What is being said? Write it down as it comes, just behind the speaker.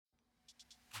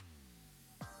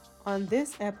On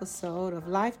this episode of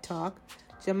Life Talk,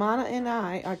 Jamana and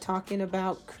I are talking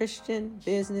about Christian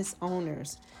business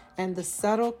owners and the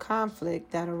subtle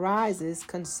conflict that arises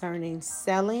concerning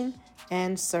selling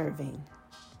and serving.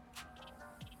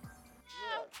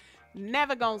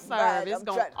 Never gonna serve. Right, It's I'm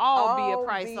gonna trying all be a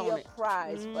price on it.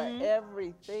 price for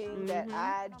everything that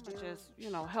I do. Just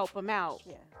help them out.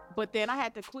 Yeah. But then I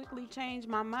had to quickly change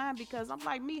my mind because I'm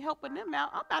like, me helping them out,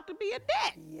 I'm about to be in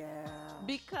debt. Yeah.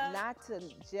 Because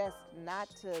not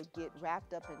to get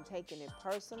wrapped up and taking it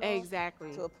personal.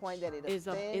 exactly To a point that it it's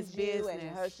offends business. you and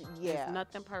hurts you. Yeah. It's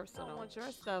nothing personal. I don't want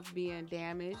your stuff being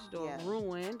damaged or Yeah.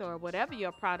 ruined or whatever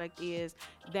your product is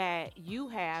that you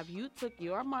have. You took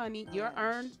your money, your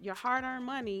hard-earned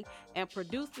money, and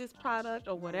produced this product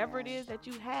or whatever it is that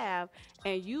you have,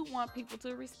 and you want people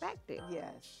to respect it.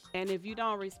 Yes. And if you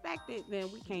don't respect it,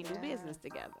 then we can't do business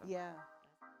together. Yeah.